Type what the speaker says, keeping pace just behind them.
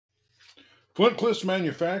Flint Cliffs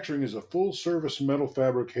Manufacturing is a full-service metal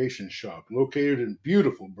fabrication shop located in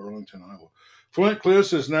beautiful Burlington, Iowa. Flint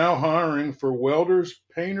Cliffs is now hiring for welders,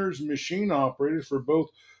 painters, machine operators for both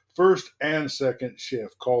first and second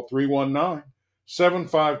shift. Call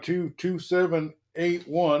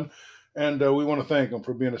 319-752-2781, and we want to thank them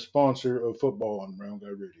for being a sponsor of football on Brown Guy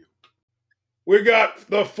Radio. We got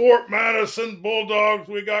the Fort Madison Bulldogs.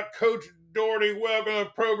 We got Coach Dohrety. Welcome to the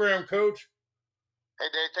program, Coach. Hey,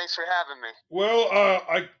 Dave, thanks for having me. Well,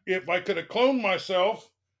 if I could have cloned myself,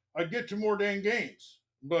 I'd get to more dang games.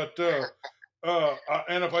 But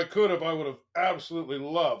and if I could have, I would have absolutely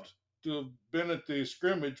loved to have been at the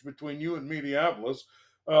scrimmage between you and Minneapolis.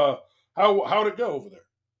 How'd it go over there?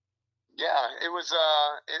 Yeah, it was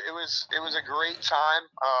a great time.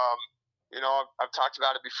 I've talked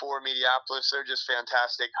about it before. Minneapolis, they're just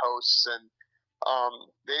fantastic hosts, and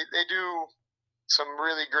they do some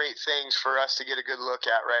really great things for us to get a good look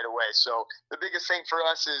at right away. So the biggest thing for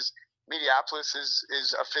us is Minneapolis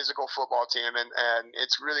is a physical football team, and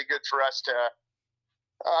it's really good for us to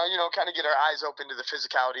kind of get our eyes open to the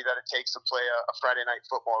physicality that it takes to play a Friday night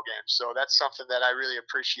football game. So that's something that I really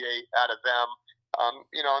appreciate out of them.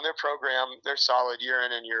 In their program, they're solid year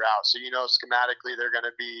in and year out. So, schematically, they're going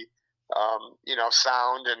to be,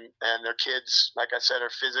 sound, and their kids, like I said,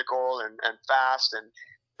 are physical and fast, and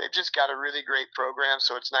they've just got a really great program.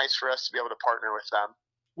 So it's nice for us to be able to partner with them.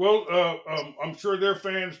 Well, I'm sure their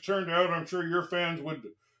fans turned out. I'm sure your fans would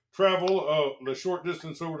travel the short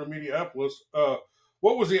distance over to Minneapolis.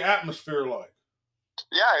 What was the atmosphere like?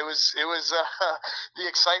 Yeah, it was the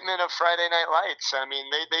excitement of Friday Night Lights. I mean,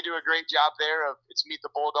 they do a great job there. It's Meet the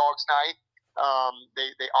Bulldogs night.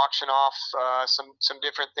 They auction off some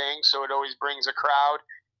different things, so it always brings a crowd.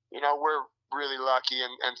 We're really lucky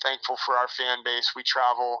and thankful for our fan base. We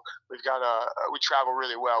travel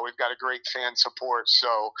really well. We've got a great fan support.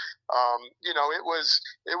 So it was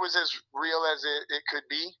as real as it could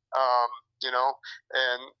be.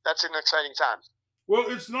 And that's an exciting time. Well,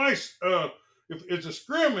 it's nice. It's a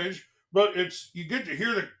scrimmage, but you get to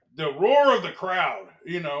hear the roar of the crowd,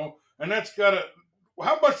 and that's gotta.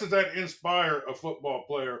 How much does that inspire a football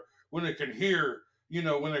player when they can hear,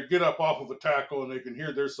 when they get up off of a tackle and they can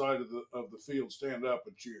hear their side of the field stand up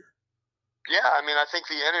and cheer? Yeah, I mean, I think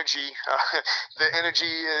the energy,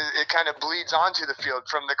 it kind of bleeds onto the field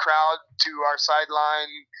from the crowd to our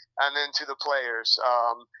sideline and then to the players.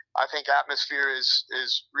 I think atmosphere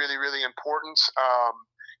is really, really important.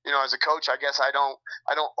 As a coach, I guess I don't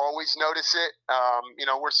always notice it.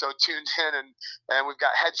 We're so tuned in and we've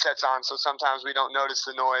got headsets on, so sometimes we don't notice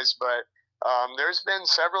the noise. But there's been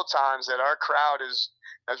several times that our crowd has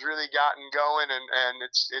really gotten going, and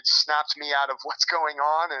it's snapped me out of what's going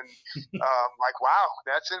on, and like, wow,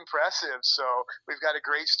 that's impressive. So we've got a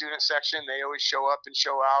great student section. They always show up and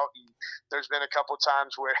show out, and there's been a couple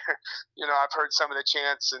times where I've heard some of the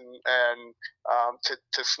chants, and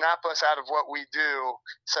to snap us out of what we do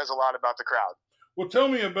says a lot about the crowd. Well, tell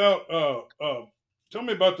me about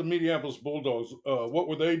the Minneapolis Bulldogs. What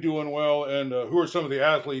were they doing well, and who are some of the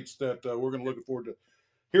athletes that we're going to look forward to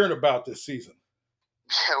hearing about this season?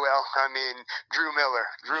 Yeah, well, I mean, Drew Miller.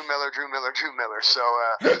 So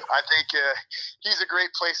I think he's a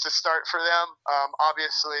great place to start for them.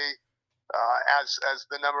 Obviously, as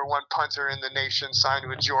the number one punter in the nation, signed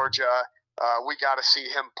with Georgia, we got to see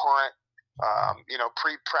him punt.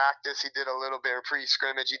 Pre-practice he did a little bit, or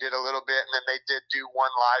pre-scrimmage he did a little bit, and then they did do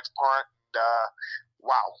one live punt.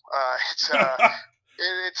 Wow,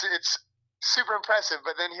 it's super impressive.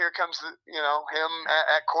 But then here comes him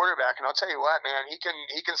at quarterback, and I'll tell you what, man, he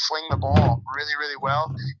can sling the ball really, really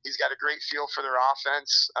well. He's got a great feel for their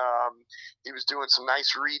offense. He was doing some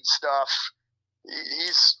nice read stuff.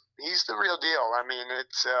 He's the real deal. I mean,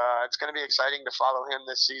 it's going to be exciting to follow him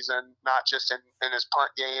this season, not just in his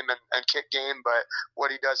punt game and kick game, but what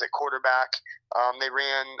he does at quarterback. They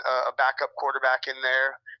ran a backup quarterback in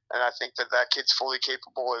there, and I think that kid's fully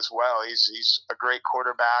capable as well. He's a great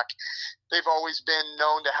quarterback. They've always been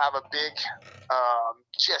known to have a big,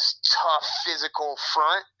 just tough physical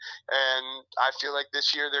front, and I feel like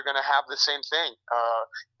this year they're going to have the same thing.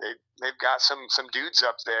 They've got some dudes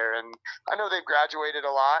up there, and I know they've graduated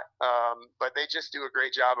a lot, but they just do a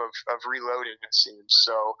great job of reloading, it seems.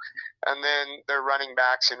 So, and then their running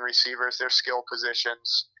backs and receivers, their skill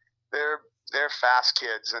positions, they're fast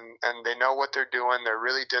kids, and they know what they're doing. They're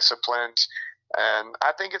really disciplined, and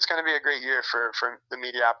I think it's going to be a great year for the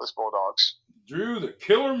Minneapolis Bulldogs. Drew the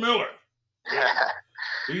Killer Miller. Yeah.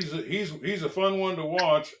 he's a fun one to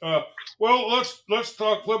watch. Well, let's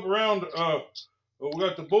flip around. We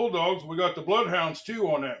got the Bulldogs. We got the Bloodhounds too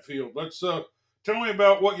on that field. Let's tell me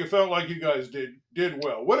about what you felt like you guys did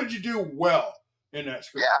well. What did you do well in that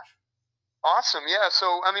scrimmage? Yeah, awesome. Yeah,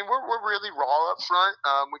 so I mean, we're really raw up front.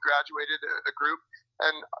 We graduated a group,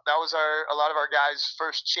 and that was a lot of our guys'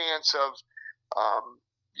 first chance of um,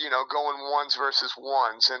 going ones versus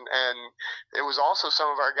ones, and it was also some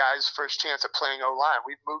of our guys' first chance at playing O line.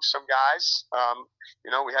 We've moved some guys.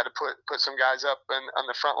 We had to put some guys up on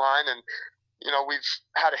the front line, and we've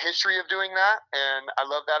had a history of doing that, and I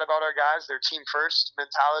love that about our guys. They're team first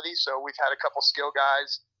mentality. So we've had a couple skill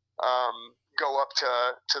guys go up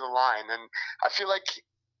to the line, and I feel like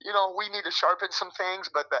we need to sharpen some things,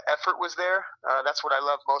 but the effort was there. That's what I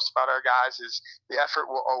love most about our guys is the effort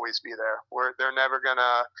will always be there. They're never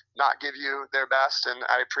gonna not give you their best, and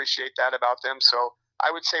I appreciate that about them. So I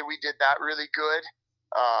would say we did that really good.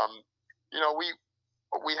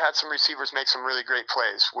 We had some receivers make some really great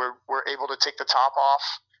plays. We're able to take the top off.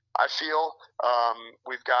 I feel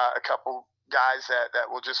we've got a couple guys that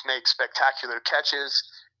will just make spectacular catches.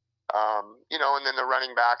 And then the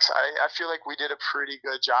running backs. I feel like we did a pretty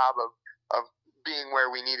good job of being where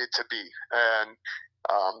we needed to be. And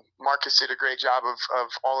Marcus did a great job of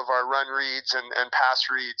all of our run reads and pass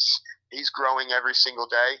reads. He's growing every single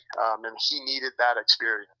day, and he needed that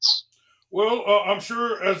experience. Well, I'm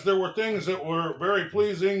sure as there were things that were very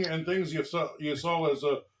pleasing and things you saw as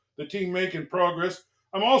the team making progress,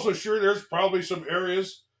 I'm also sure there's probably some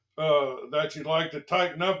areas that you'd like to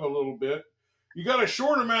tighten up a little bit. You got a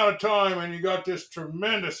short amount of time and you got this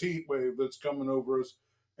tremendous heat wave that's coming over us.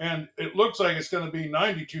 And it looks like it's going to be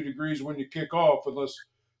 92 degrees when you kick off unless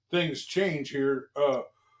things change here.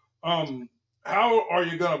 How are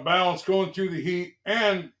you going to balance going through the heat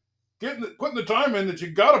and putting the time in that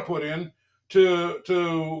you got to put in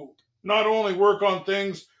to not only work on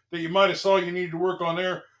things that you might have saw you needed to work on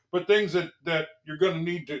there, but things that you're going to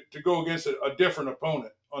need to go against a different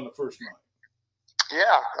opponent on the first night?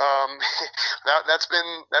 Yeah, that's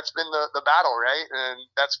been the battle, right? And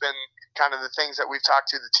that's been kind of the things that we've talked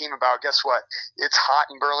to the team about. Guess what? It's hot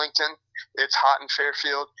in Burlington. It's hot in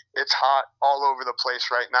Fairfield. It's hot all over the place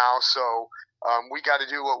right now. So we got to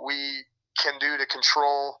do what we can do to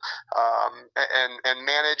control and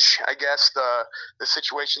manage, I guess, the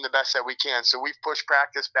situation the best that we can. So we've pushed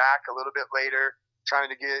practice back a little bit later, trying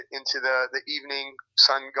to get into the evening,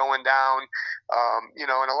 sun going down,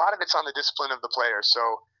 and a lot of it's on the discipline of the players.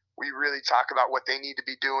 So we really talk about what they need to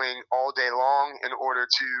be doing all day long in order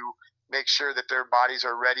to make sure that their bodies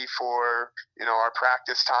are ready for, our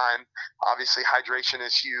practice time. Obviously, hydration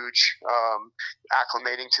is huge,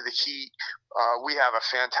 acclimating to the heat. We have a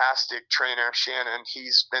fantastic trainer, Shannon.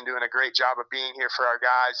 He's been doing a great job of being here for our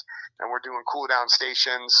guys, and we're doing cool down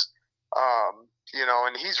stations.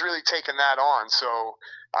 And he's really taken that on. So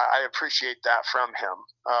I appreciate that from him.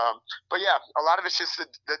 But yeah, a lot of it's just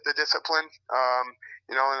the discipline,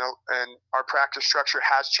 and our practice structure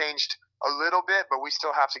has changed a little bit, but we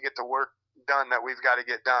still have to get the work done that we've got to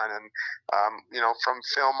get done. And, from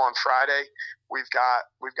film on Friday, we've got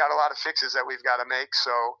a lot of fixes that we've got to make.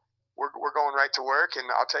 So we're going right to work. And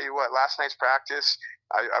I'll tell you what, last night's practice,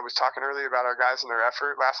 I was talking earlier about our guys and their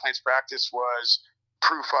effort. Last night's practice was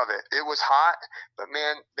proof of it. It was hot, but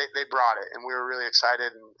man, they brought it, and we were really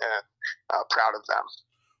excited and proud of them.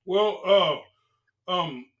 Well,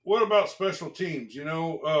 what about special teams? You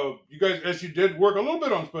guys, as you did work a little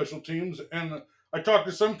bit on special teams, and I talked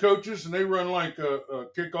to some coaches, and they run like a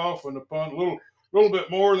kickoff and a punt, a little bit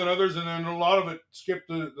more than others, and then a lot of it skipped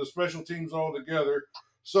the special teams altogether.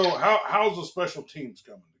 So how's the special teams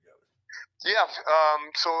coming together? Yeah,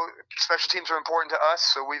 so special teams are important to us,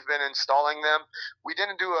 so we've been installing them. We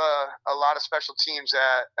didn't do a lot of special teams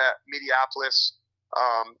at Mediapolis.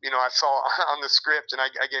 I saw on the script, and I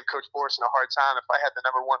gave Coach Borson a hard time. If I had the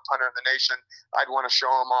number one punter in the nation, I'd want to show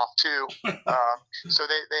him off too. So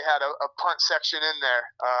they had a punt section in there.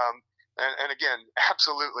 And again,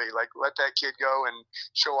 absolutely, like let that kid go and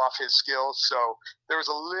show off his skills. So there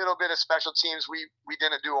was a little bit of special teams. We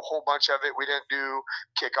didn't do a whole bunch of it. We didn't do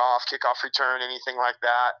kickoff return, anything like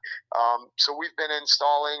that. So we've been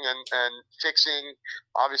installing and fixing,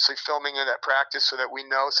 obviously filming it at practice so that we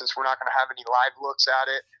know, since we're not going to have any live looks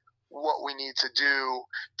at it, what we need to do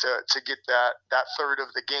to get that third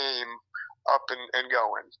of the game up and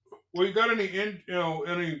going. Well, you got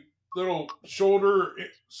any little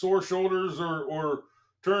sore shoulders or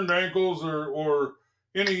turned ankles or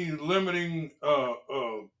any limiting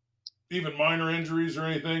even minor injuries or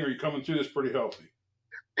anything? Or are you coming through this pretty healthy?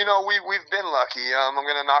 We've been lucky. I'm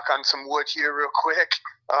going to knock on some wood here real quick.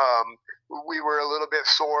 We were a little bit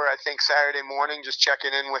sore, I think, Saturday morning, just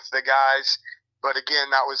checking in with the guys. But again,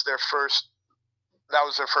 that was their first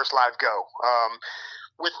live go.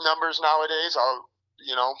 with numbers nowadays,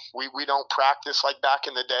 we don't practice like back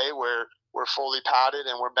in the day where we're fully padded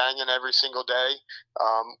and we're banging every single day.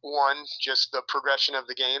 One, just the progression of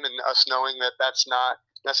the game and us knowing that that's not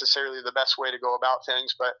necessarily the best way to go about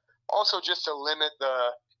things, but also just to limit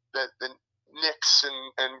the nicks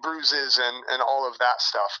and bruises and all of that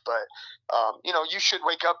stuff. But, you should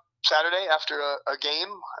wake up Saturday after a game,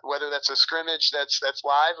 whether that's a scrimmage that's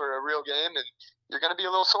live or a real game, and you're going to be a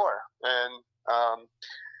little sore. And,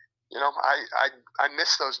 I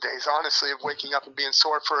miss those days, honestly, of waking up and being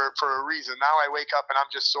sore for a reason. Now I wake up and I'm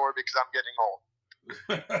just sore because I'm getting old.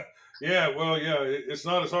 It's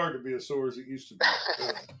not as hard to be as sore as it used to be.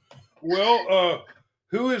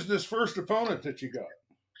 Who is this first opponent that you got?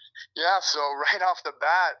 Yeah, so right off the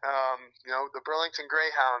bat, the Burlington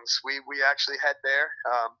Greyhounds. We actually head there.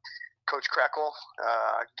 Coach Krekel,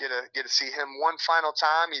 get to see him one final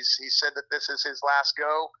time. He said that this is his last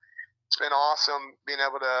go. It's been awesome being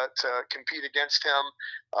able to compete against him.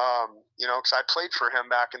 Because I played for him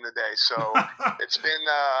back in the day, so it's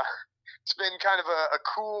been kind of a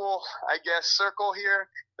cool, I guess, circle here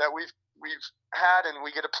that we've had, and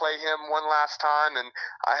we get to play him one last time, and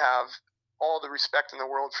I have all the respect in the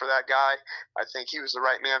world for that guy. I think he was the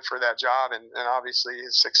right man for that job, and obviously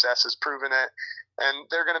his success has proven it. And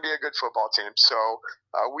they're going to be a good football team. So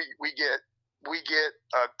we get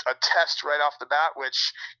a test right off the bat,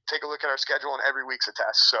 which take a look at our schedule, and every week's a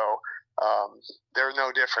test. So they're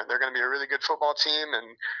no different. They're going to be a really good football team,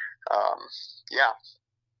 and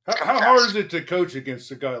How hard is it to coach against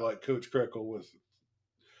a guy like Coach Krekel with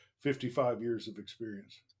 55 years of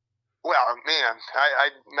experience? Well, man, I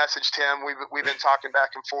messaged him. We've been talking back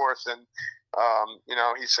and forth, and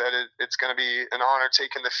he said it's going to be an honor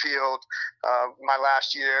taking the field my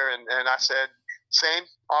last year, and I said same,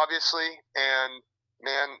 obviously. And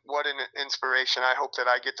man, what an inspiration! I hope that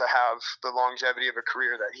I get to have the longevity of a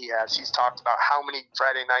career that he has. He's talked about how many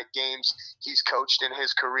Friday night games he's coached in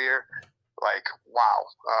his career. Like, wow,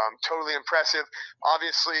 totally impressive.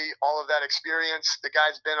 Obviously, all of that experience, the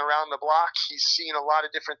guy's been around the block. He's seen a lot of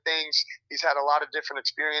different things. He's had a lot of different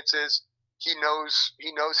experiences. He knows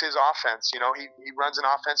his offense. He runs an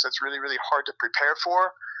offense that's really, really hard to prepare for,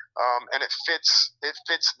 and it fits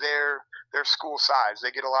their school size. They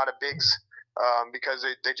get a lot of bigs because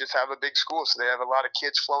they just have a big school, so they have a lot of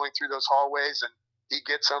kids flowing through those hallways, and he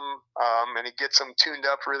gets them tuned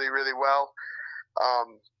up really, really well.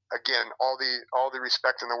 Again, all the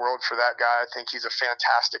respect in the world for that guy. I think he's a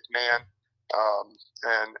fantastic man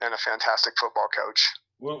and a fantastic football coach.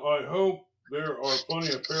 Well, I hope there are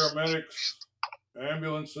plenty of paramedics,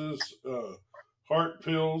 ambulances, heart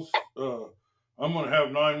pills. I'm going to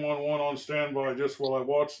have 911 on standby just while I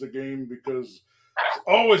watch the game, because it's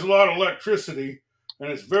always a lot of electricity,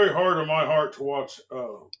 and it's very hard on my heart to watch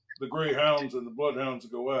the Greyhounds and the Bloodhounds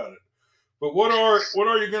go at it. But what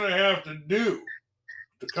are you going to have to do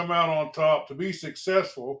to come out on top, to be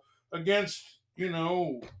successful against,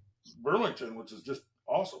 Burlington, which is just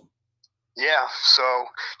awesome? Yeah, so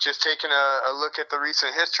just taking a look at the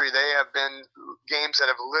recent history, they have been games that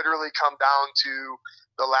have literally come down to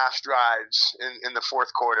the last drives in the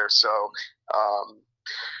fourth quarter. So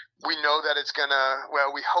we know that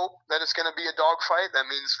we hope that it's gonna be a dogfight. That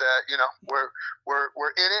means that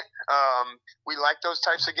we're in it. We like those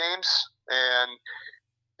types of games, and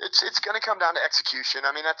it's going to come down to execution.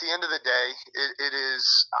 I mean, at the end of the day, it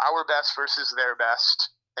is our best versus their best,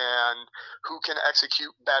 and who can execute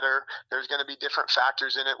better. There's going to be different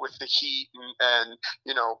factors in it with the heat and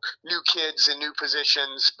new kids in new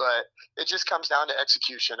positions, but it just comes down to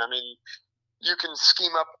execution. I mean, you can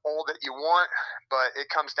scheme up all that you want, but it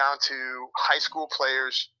comes down to high school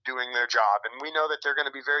players doing their job. And we know that they're going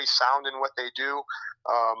to be very sound in what they do.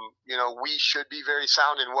 We should be very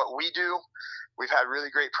sound in what we do. We've had really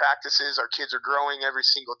great practices. Our kids are growing every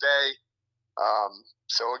single day.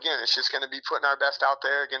 So again, it's just going to be putting our best out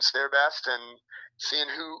there against their best and seeing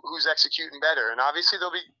who's executing better. And obviously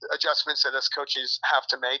there'll be adjustments that us coaches have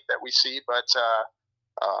to make that we see, but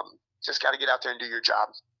just got to get out there and do your job.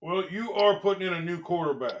 Well, you are putting in a new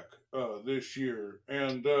quarterback this year,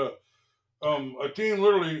 and a team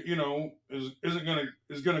literally,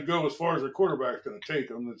 is going to go as far as their quarterback's going to take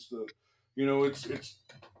them. It's it's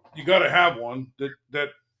you got to have one that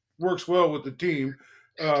works well with the team,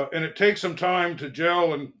 and it takes some time to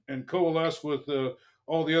gel and coalesce with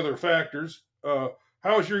all the other factors.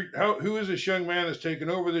 Who is this young man that's taken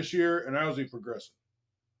over this year, and how's he progressing?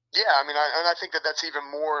 Yeah, I mean, I think that's even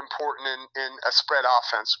more important in a spread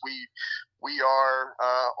offense. We are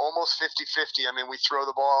almost 50-50. I mean, we throw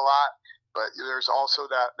the ball a lot, but there's also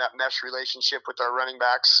that mesh relationship with our running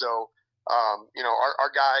backs. So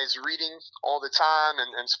our guy's reading all the time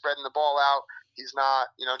and spreading the ball out. He's not,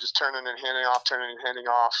 just turning and handing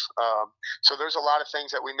off, so there's a lot of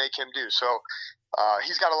things that we make him do. So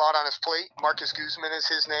he's got a lot on his plate. Marcus Guzman is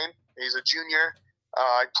his name. He's a junior.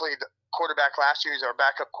 I played quarterback last year. He's our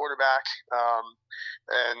backup quarterback.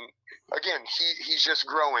 And again, he's just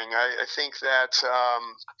growing. I think that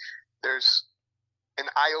there's an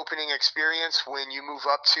eye-opening experience when you move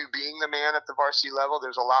up to being the man at the varsity level.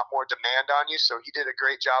 There's a lot more demand on you. So he did a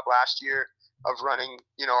great job last year of running,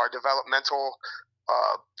 our developmental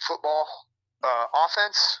football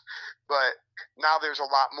offense. But now there's a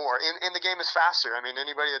lot more. And the game is faster. I mean,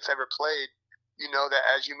 anybody that's ever played, that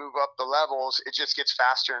as you move up the levels, it just gets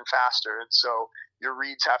faster and faster. And so your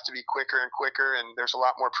reads have to be quicker and quicker, and there's a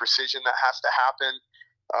lot more precision that has to happen.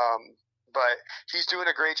 But he's doing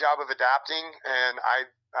a great job of adapting, and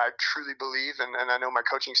I truly believe, and I know my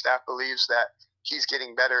coaching staff believes, that he's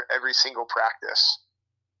getting better every single practice.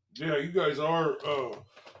 Yeah, you guys are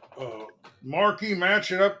marquee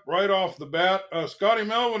match it up right off the bat. Scotty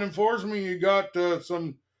Melvin informs me you got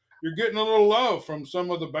you're getting a little love from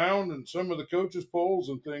some of the Bound and some of the coaches polls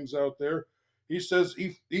and things out there. He says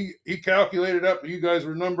he calculated up that you guys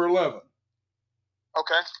were number 11.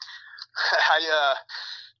 Okay.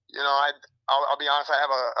 I'll be honest. I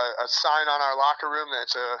have a sign on our locker room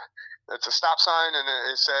that's a stop sign, and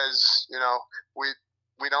it says,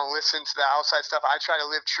 we don't listen to the outside stuff. I try to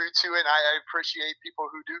live true to it. And I appreciate people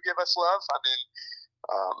who do give us love. I mean,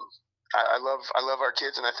 I love our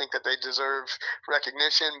kids, and I think that they deserve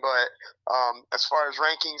recognition. But as far as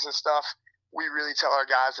rankings and stuff, we really tell our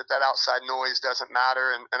guys that outside noise doesn't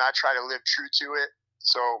matter, and I try to live true to it.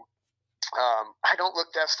 So I don't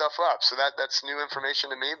look that stuff up. So that's new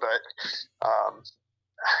information to me. But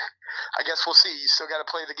I guess we'll see. You still got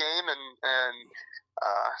to play the game, and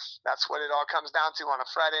that's what it all comes down to on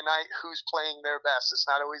a Friday night. Who's playing their best? It's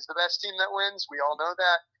not always the best team that wins. We all know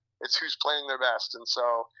that. It's who's playing their best, and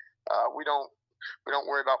so we don't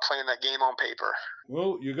worry about playing that game on paper.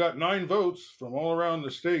 Well, you got 9 votes from all around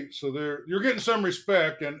the state, so you're getting some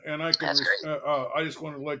respect, and I can. I just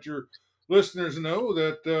want to let your listeners know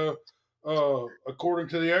that according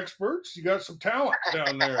to the experts, you got some talent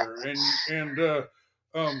down there, and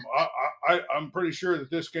I'm pretty sure that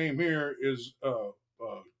this game here is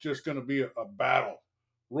just going to be a battle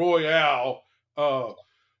royale.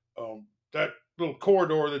 That little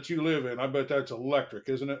corridor that you live in, I bet that's electric,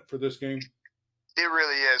 isn't it, for this game? It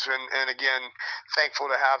really is, and again, thankful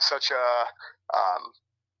to have such a,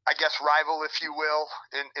 I guess, rival, if you will,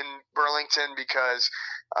 in Burlington, because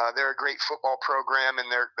they're a great football program, and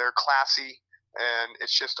they're classy, and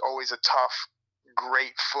it's just always a tough,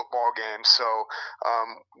 great football game. So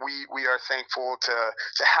we are thankful to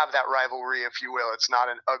have that rivalry, if you will. It's not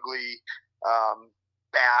an ugly,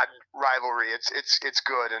 bad rivalry. It's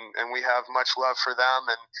good, and we have much love for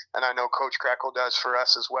them, and I know Coach Crackle does for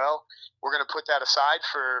us as well. We're going to put that aside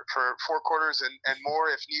for 4 quarters and more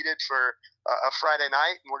if needed for a Friday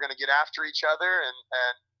night, and we're going to get after each other, and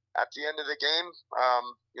at the end of the game,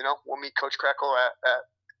 we'll meet Coach Crackle at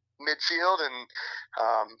midfield, and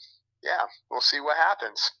we'll see what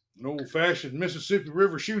happens. An old-fashioned Mississippi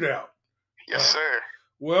River shootout. Yes, sir.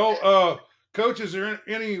 Well, Coach, is there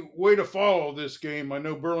any way to follow this game? I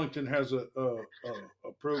know Burlington has a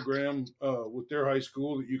program with their high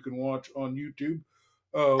school that you can watch on YouTube.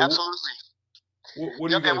 Absolutely. What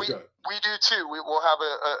do you guys got? We do too. We'll have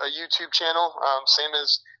a YouTube channel, same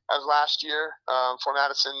as last year, for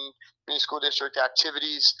Madison Mini School District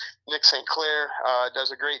activities. Nick St. Clair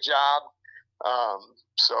does a great job.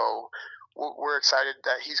 So we're excited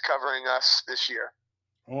that he's covering us this year.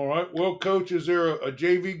 All right. Well, Coach, is there a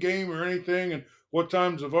JV game or anything? And what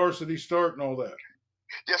time's the varsity start and all that?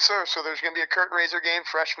 Yes, sir. So there's going to be a curtain raiser game,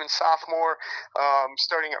 freshman, sophomore,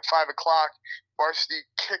 starting at 5 o'clock. Varsity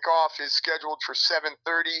kickoff is scheduled for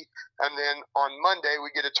 7:30. And then on Monday,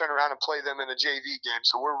 we get to turn around and play them in a JV game.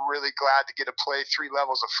 So we're really glad to get to play 3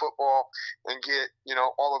 levels of football and get,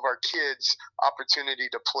 all of our kids opportunity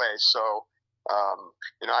to play. So,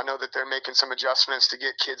 I know that they're making some adjustments to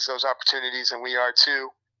get kids those opportunities, and we are too.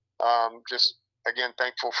 Just, again,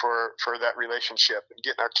 thankful for that relationship and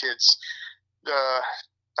getting our kids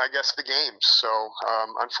the games. So,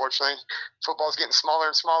 unfortunately, football's getting smaller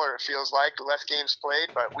and smaller, it feels like. Less games played,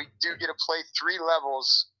 but we do get to play 3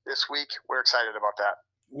 levels this week. We're excited about that.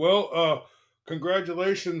 Well,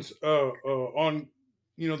 congratulations on,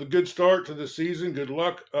 the good start to the season. Good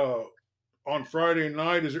luck on Friday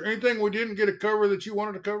night. Is there anything we didn't get to cover that you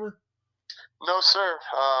wanted to cover? No, sir.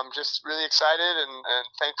 Just really excited and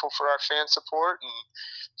thankful for our fan support. And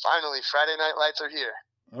finally, Friday Night Lights are here.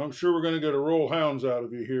 I'm sure we're going to get a roll hounds out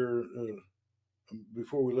of you here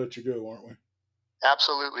before we let you go, aren't we?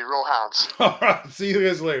 Absolutely. Roll Hounds. All right. See you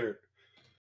guys later.